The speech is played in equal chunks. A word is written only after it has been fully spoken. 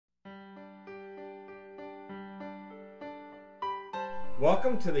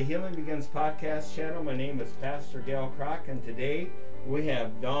Welcome to the Healing Begins podcast channel. My name is Pastor Gail Kroc, and today we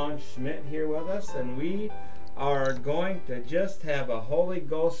have Dawn Schmidt here with us, and we are going to just have a Holy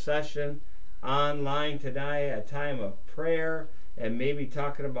Ghost session online tonight, a time of prayer, and maybe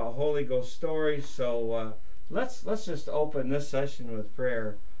talking about Holy Ghost stories. So let's just open this session with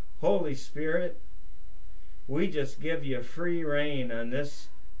prayer. Holy Spirit, we just give you free reign on this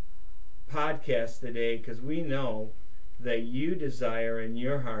podcast today, because we know that you desire in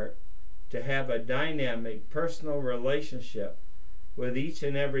your heart to have a dynamic personal relationship with each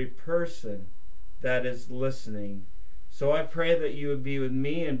and every person that is listening. So I pray that you would be with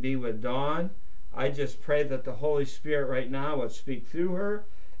me and be with Dawn. I just pray that the Holy Spirit right now would speak through her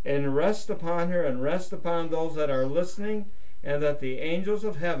and rest upon her and rest upon those that are listening, and that the angels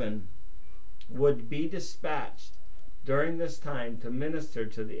of heaven would be dispatched during this time to minister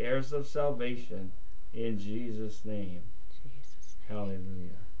to the heirs of salvation in Jesus' name.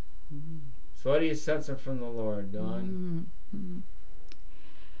 Hallelujah. Mm-hmm. So what are you sensing from the Lord, Dawn? Mm-hmm.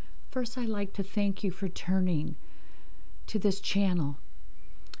 First, I'd like to thank you for turning to this channel,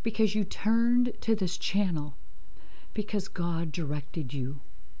 because you turned to this channel because God directed you.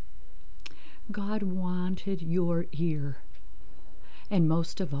 God wanted your ear, and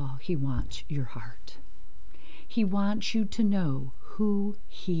most of all, He wants your heart. He wants you to know who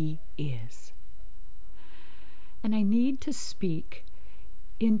He is. And I need to speak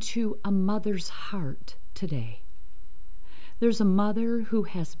into a mother's heart today. There's a mother who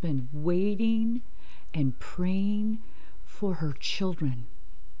has been waiting and praying for her children.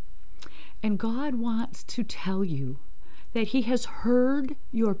 And God wants to tell you that He has heard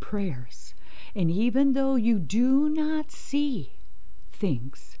your prayers. And even though you do not see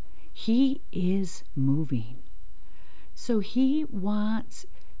things, He is moving. So He wants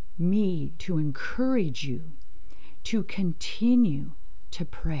me to encourage you to continue to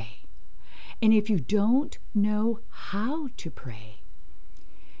pray. And if you don't know how to pray,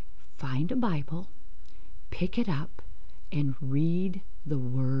 find a Bible, pick it up, and read the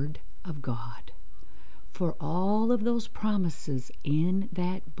Word of God. For all of those promises in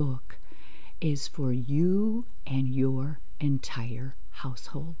that book is for you and your entire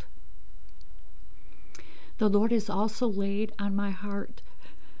household. The Lord has also laid on my heart,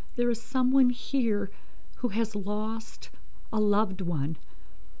 there is someone here who has lost a loved one,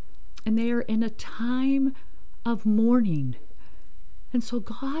 and they are in a time of mourning. And so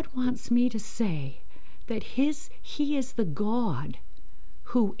God wants me to say that He is the God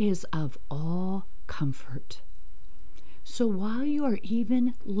who is of all comfort. So while you are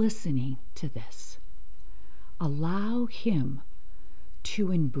even listening to this, allow Him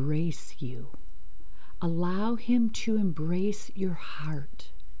to embrace you. Allow Him to embrace your heart.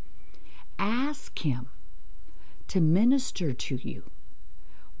 Ask Him to minister to you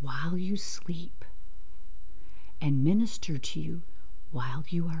while you sleep, and minister to you while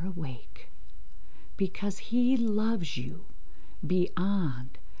you are awake, because He loves you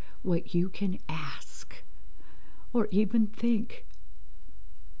beyond what you can ask or even think.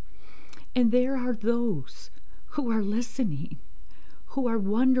 And there are those who are listening, who are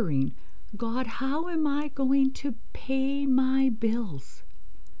wondering, God, how am I going to pay my bills?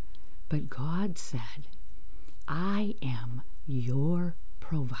 But God said, I am your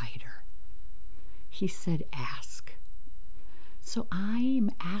provider. He said, ask. So I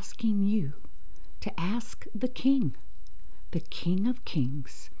am asking you to ask the King of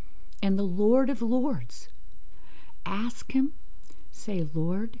Kings, and the Lord of Lords. Ask Him, say,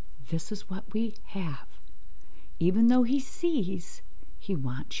 Lord, this is what we have. Even though He sees, He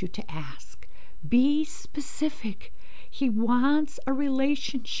wants you to ask. Be specific. He wants a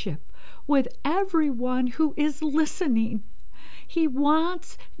relationship with everyone who is listening. He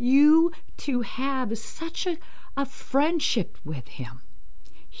wants you to have such a friendship with Him.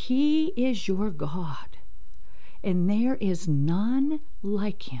 He is your God, and there is none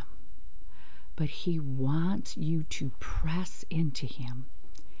like Him. But He wants you to press into Him,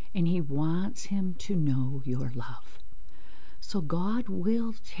 and He wants Him to know your love. So God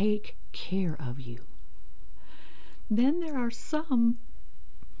will take care of you. Then there are some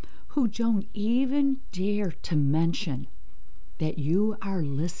who don't even dare to mention that you are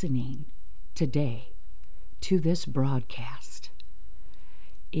listening today to this broadcast.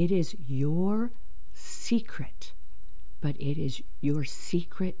 It is your secret, but it is your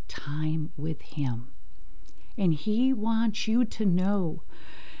secret time with Him. And He wants you to know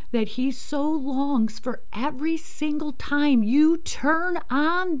that He so longs for every single time you turn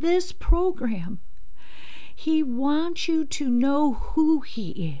on this program. He wants you to know who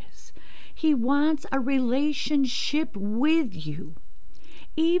He is. He wants a relationship with you.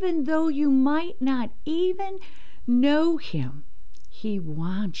 even though you might not even know him. He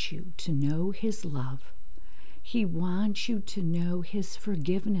wants you to know his love. He wants you to know his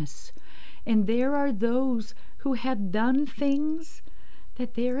forgiveness. And there are those who have done things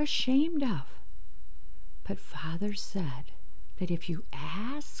that they're ashamed of. But Father said that if you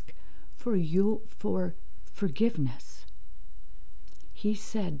ask for forgiveness, he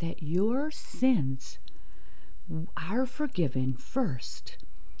said that your sins are forgiven first,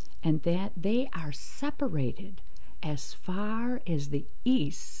 and that they are separated as far as the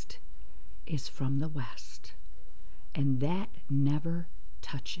east is from the west. And that never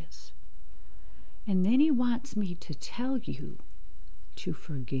touches. And then he wants me to tell you to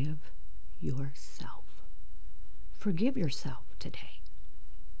forgive yourself. Forgive yourself today.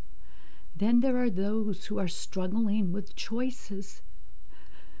 Then there are those who are struggling with choices.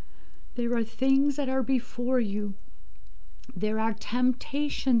 There are things that are before you. There are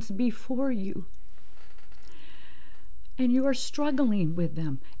temptations before you. And you are struggling with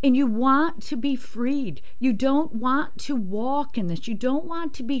them. And you want to be freed. You don't want to walk in this. You don't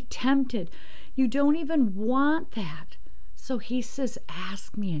want to be tempted. You don't even want that. So he says,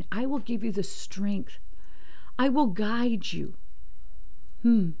 ask me and I will give you the strength. I will guide you.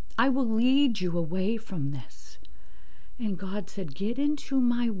 I will lead you away from this. And God said, get into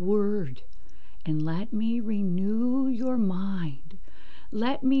my word and let me renew your mind.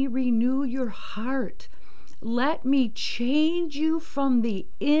 Let me renew your heart. Let me change you from the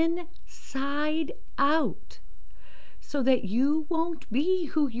inside out so that you won't be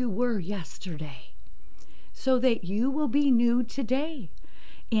who you were yesterday, so that you will be new today.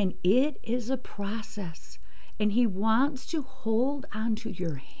 And it is a process. And he wants to hold onto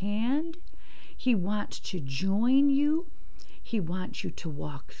your hand. He wants to join you. He wants you to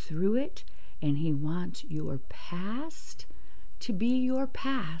walk through it. And he wants your past to be your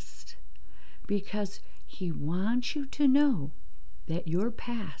past. Because he wants you to know that your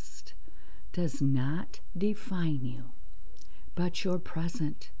past does not define you, but your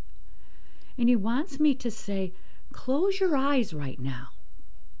present. And he wants me to say, close your eyes right now.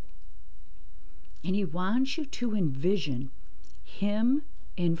 And he wants you to envision him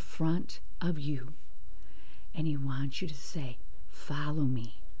in front of you. And he wants you to say, follow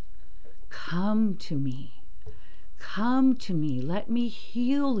me. Come to me. Come to me. Let me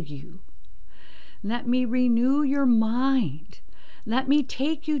heal you. Let me renew your mind. Let me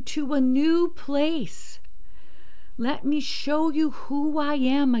take you to a new place. Let me show you who I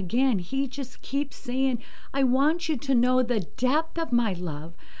am again. He just keeps saying, I want you to know the depth of my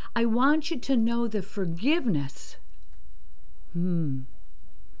love. I want you to know the forgiveness.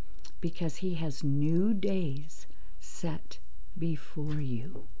 Because he has new days set before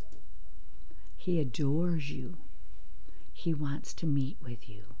you. He adores you. He wants to meet with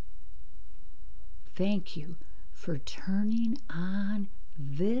you. Thank you for turning on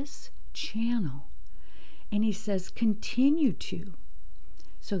this channel. And he says, continue to,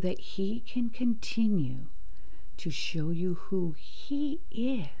 so that he can continue to show you who he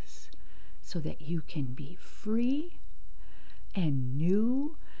is, so that you can be free and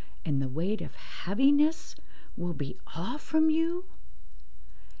new, and the weight of heaviness will be off from you,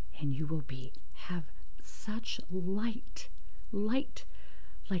 and you will have such light, like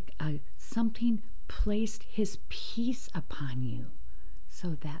something placed his peace upon you, so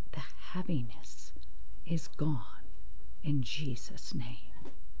that the heaviness is gone in Jesus'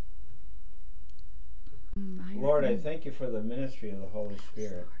 name. Lord, I thank you for the ministry of the Holy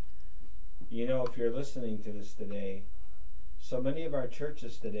Spirit. You know, if you're listening to this today, so many of our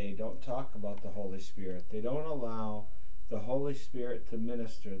churches today don't talk about the Holy Spirit. They don't allow the Holy Spirit to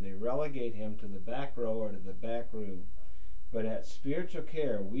minister. They relegate him to the back row or to the back room. But at Spiritual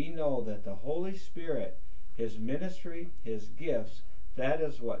Care, we know that the Holy Spirit, his ministry, his gifts, that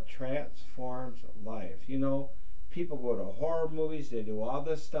is what transforms life. You know, people go to horror movies, they do all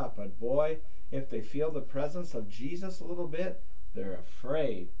this stuff, but boy, if they feel the presence of Jesus a little bit, they're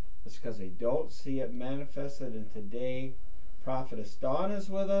afraid. It's because they don't see it manifested. And today, Prophetess Dawn is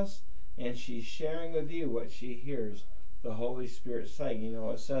with us, and she's sharing with you what she hears the Holy Spirit saying. You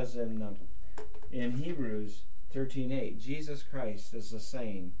know, it says in Hebrews 13:8, Jesus Christ is the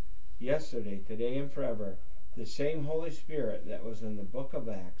same yesterday, today, and forever. The same Holy Spirit that was in the book of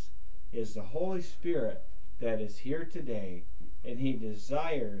Acts is the Holy Spirit that is here today, and he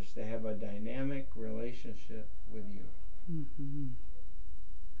desires to have a dynamic relationship with you.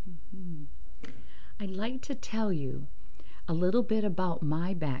 I'd like to tell you a little bit about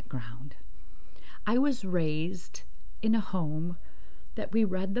my background. I was raised in a home that we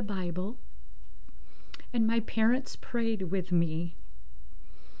read the Bible, and my parents prayed with me.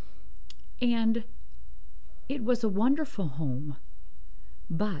 And it was a wonderful home,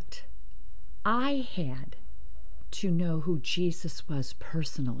 but I had to know who Jesus was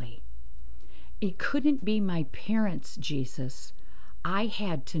personally. It couldn't be my parents' Jesus. I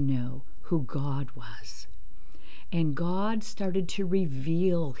had to know who God was. And God started to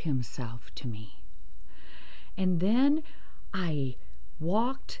reveal himself to me. And then I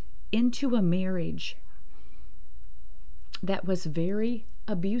walked into a marriage that was very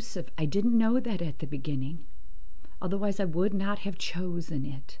abusive. I didn't know that at the beginning. Otherwise, I would not have chosen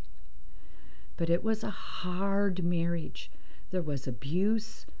it. But it was a hard marriage. There was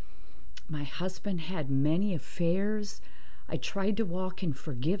abuse. My husband had many affairs. I tried to walk in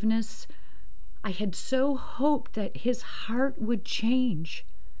forgiveness. I had so hoped that his heart would change,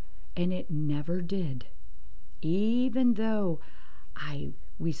 and it never did. Even though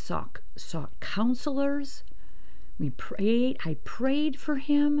we sought counselors, I prayed for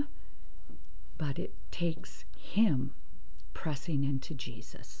him, but it takes him pressing into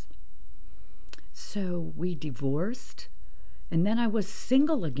Jesus. So we divorced, and then I was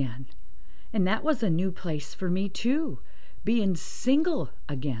single again. And that was a new place for me too, being single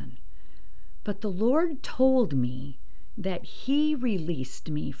again. But the Lord told me that he released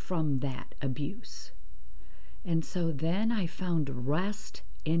me from that abuse. And so then I found rest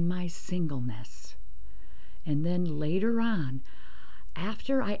in my singleness. And then later on,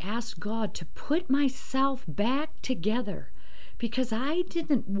 after I asked God to put myself back together, because I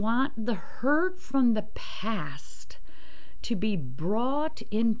didn't want the hurt from the past to be brought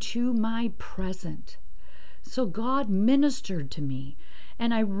into my present. So God ministered to me,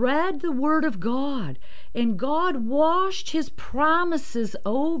 and I read the Word of God, and God washed his promises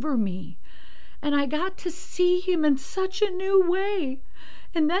over me, and I got to see him in such a new way.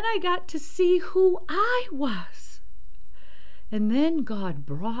 And then I got to see who I was. And then God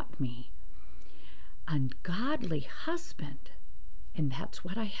brought me a godly husband, and that's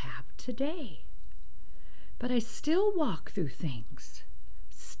what I have today. But I still walk through things,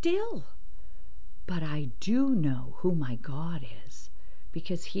 still. But I do know who my God is,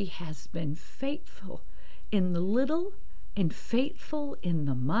 because he has been faithful in the little and faithful in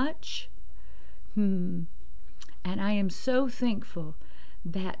the much. And I am so thankful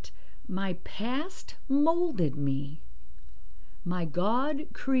that my past molded me. My God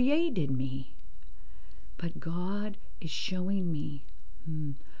created me. But God is showing me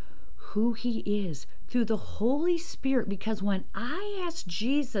who he is through the Holy Spirit, because when I asked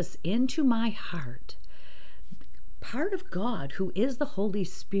Jesus into my heart, part of God, who is the Holy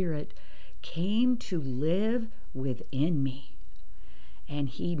Spirit, came to live within me. And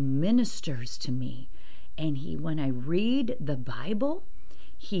he ministers to me. And when I read the Bible,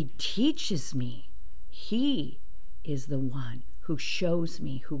 he teaches me. He is the one who shows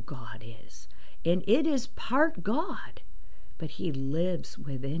me who God is. And it is part God, but he lives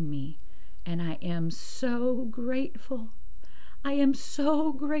within me. And I am so grateful. I am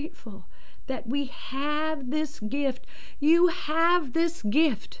so grateful that we have this gift. You have this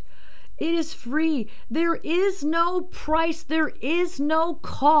gift. It is free. There is no price. There is no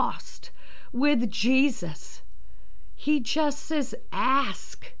cost with Jesus. He just says,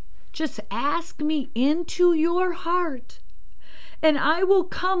 ask. Just ask me into your heart, and I will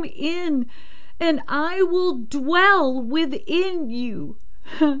come in and I will dwell within you.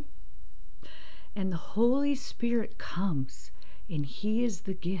 And the Holy Spirit comes, and he is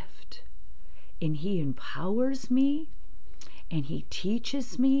the gift, and he empowers me, and he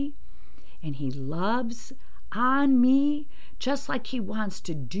teaches me, and he loves on me just like he wants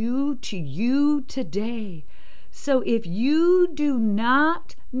to do to you today. So if you do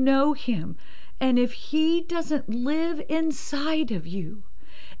not know him, and if he doesn't live inside of you,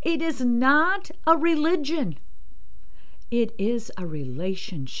 it is not a religion. It is a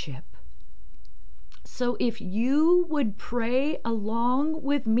relationship. So if you would pray along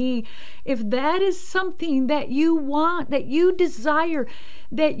with me, if that is something that you want, that you desire,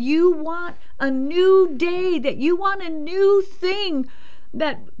 that you want a new day, that you want a new thing,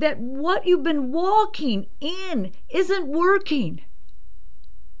 that what you've been walking in isn't working.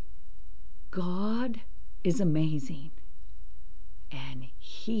 God is amazing, and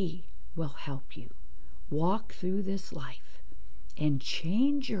he will help you walk through this life and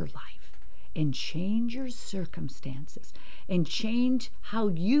change your life and change your circumstances and change how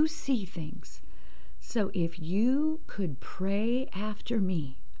you see things. So if you could pray after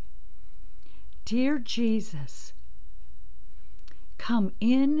me, dear Jesus, come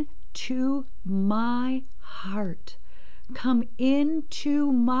into my heart. Come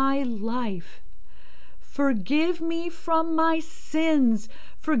into my life. Forgive me from my sins.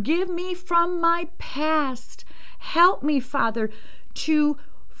 Forgive me from my past. Help me, Father, to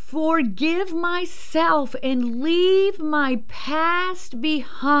forgive myself and leave my past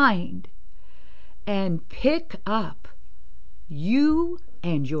behind and pick up you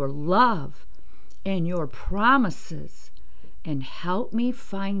and your love and your promises, and help me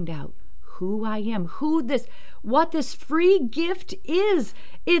find out who I am, what this free gift is.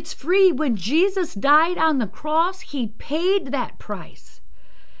 It's free. When Jesus died on the cross, he paid that price.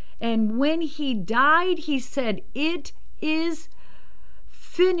 And when he died, he said, "It is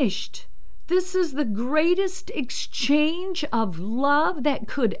finished." This is the greatest exchange of love that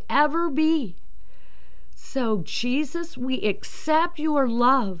could ever be. So, Jesus, we accept your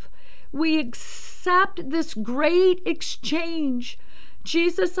love. We accept this great exchange.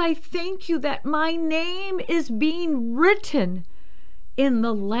 Jesus, I thank you that my name is being written in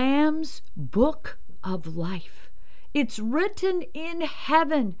the Lamb's book of life. It's written in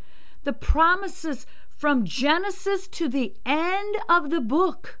heaven. The promises from Genesis to the end of the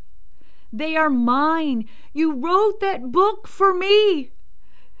book, they are mine. You wrote that book for me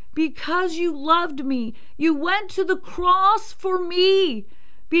because you loved me. You went to the cross for me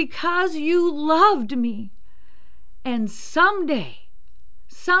because you loved me. And someday,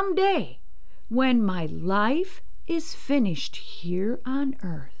 when my life is finished here on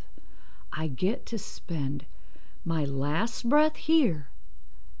earth, I get to spend my last breath here,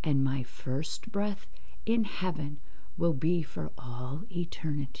 and my first breath in heaven will be for all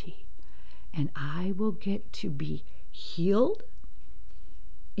eternity. And I will get to be healed.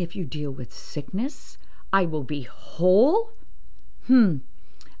 If you deal with sickness, I will be whole.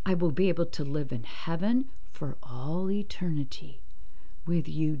 I will be able to live in heaven for all eternity with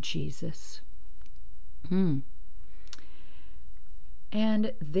you, Jesus.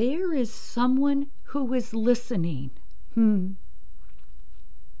 And there is someone who is listening, who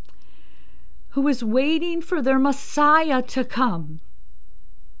is waiting for their Messiah to come,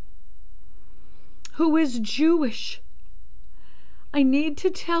 who is Jewish. I need to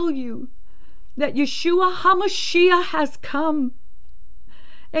tell you that Yeshua HaMashiach has come,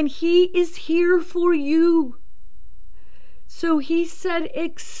 and he is here for you. So he said,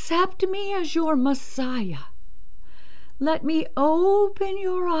 accept me as your Messiah. Let me open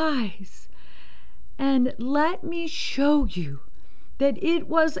your eyes and let me show you that it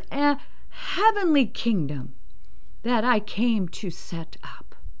was a heavenly kingdom that I came to set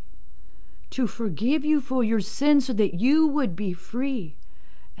up, to forgive you for your sins so that you would be free.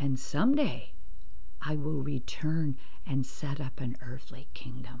 And someday I will return and set up an earthly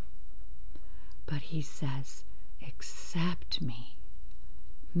kingdom. But he says, accept me.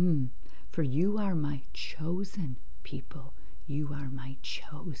 For you are my chosen people. You are my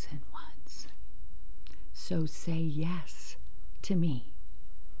chosen ones. So say yes to me.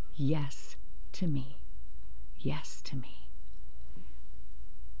 Yes to me. Yes to me.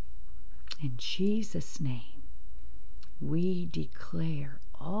 In Jesus' name, we declare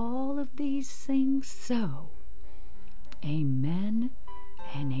all of these things so. Amen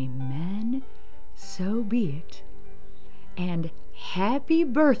and amen. So be it. And happy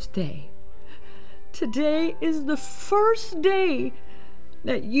birthday. Today is the first day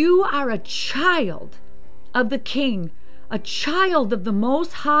that you are a child of the King, a child of the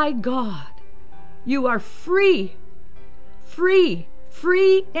Most High God. You are free, free,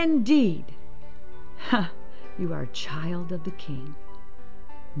 free indeed. You are a child of the King.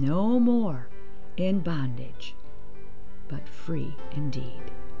 No more in bondage, but free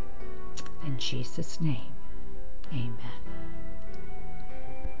indeed. In Jesus' name, amen.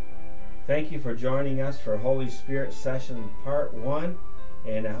 Thank you for joining us for Holy Spirit Session Part 1,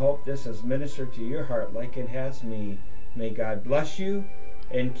 and I hope this has ministered to your heart like it has me. May God bless you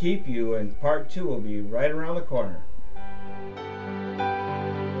and keep you, and Part 2 will be right around the corner.